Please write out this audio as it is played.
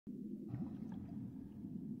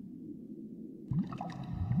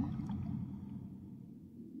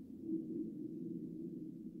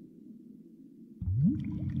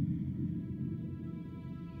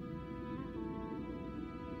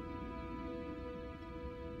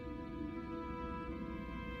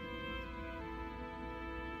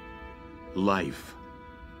Life,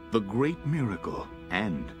 the great miracle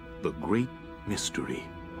and the great mystery.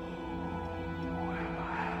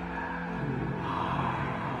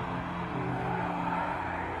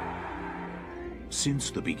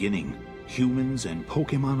 Since the beginning, humans and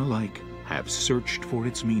Pokémon alike have searched for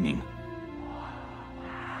its meaning.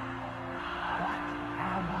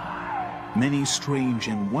 Many strange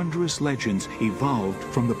and wondrous legends evolved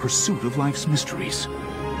from the pursuit of life's mysteries.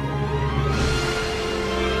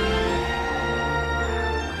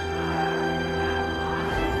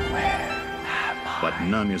 But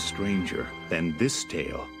none is stranger than this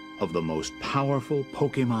tale of the most powerful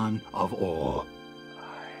Pokémon of all.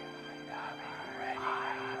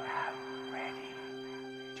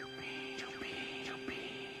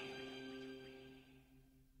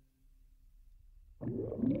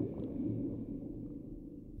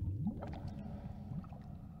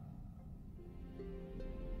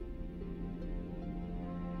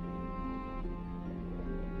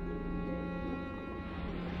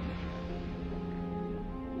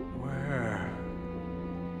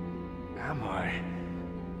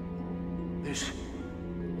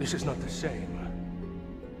 This is not the same.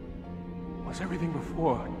 Was everything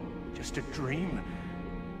before just a dream?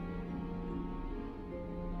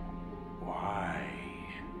 Why?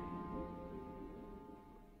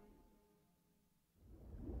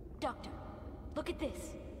 Doctor, look at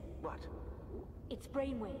this. What? It's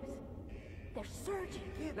brainwaves. They're surging.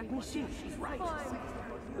 Yeah, let me see. She's right.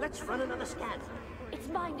 Let's run another scan. Its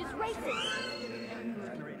mind is racing.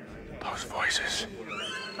 Those voices.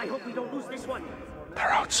 I hope we don't lose this one. They're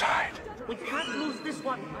outside. We can't lose this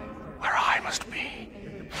one. Where I must be.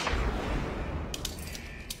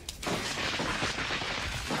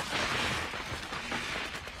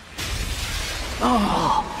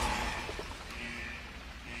 Oh!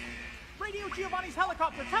 Radio Giovanni's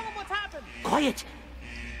helicopter. Tell him what's happened. Quiet.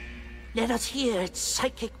 Let us hear its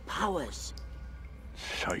psychic powers.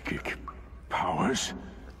 Psychic powers?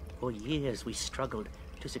 For years we struggled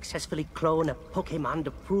to successfully clone a Pokémon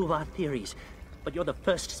to prove our theories. But you're the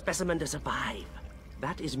first specimen to survive.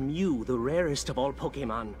 That is Mew, the rarest of all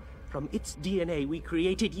Pokémon. From its DNA, we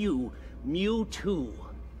created you, Mewtwo.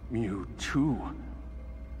 Mewtwo?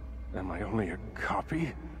 Am I only a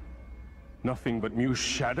copy? Nothing but Mew's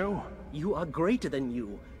shadow? You are greater than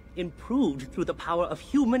Mew, improved through the power of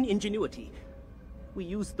human ingenuity. We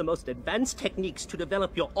used the most advanced techniques to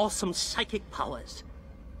develop your awesome psychic powers.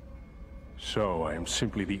 So I am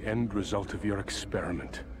simply the end result of your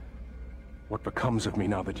experiment. What becomes of me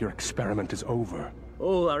now that your experiment is over?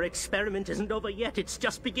 Oh, our experiment isn't over yet. It's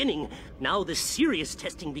just beginning. Now the serious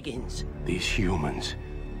testing begins. These humans,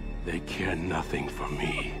 they care nothing for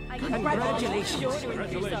me. Congratulations.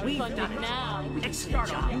 We've done it now. Excellent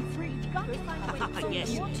job. Yes.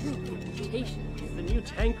 Is the new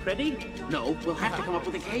tank ready? No, we'll have to come up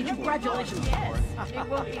with a cage for it. Congratulations. Yes, it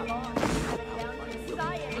won't be long.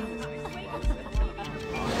 Science.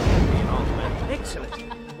 Excellent.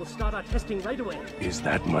 We'll start our testing right away. Is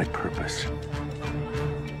that my purpose?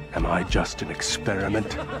 Am I just an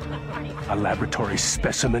experiment? A laboratory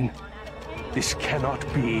specimen? This cannot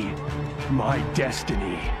be my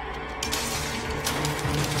destiny.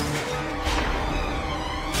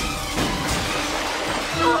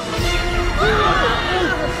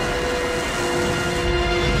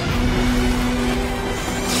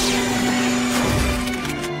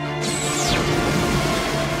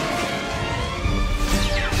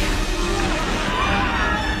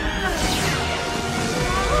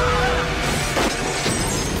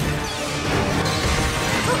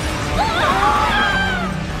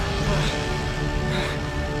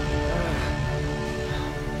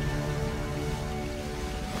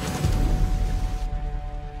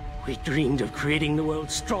 We dreamed of creating the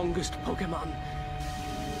world's strongest Pokémon.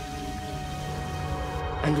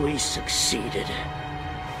 And we succeeded.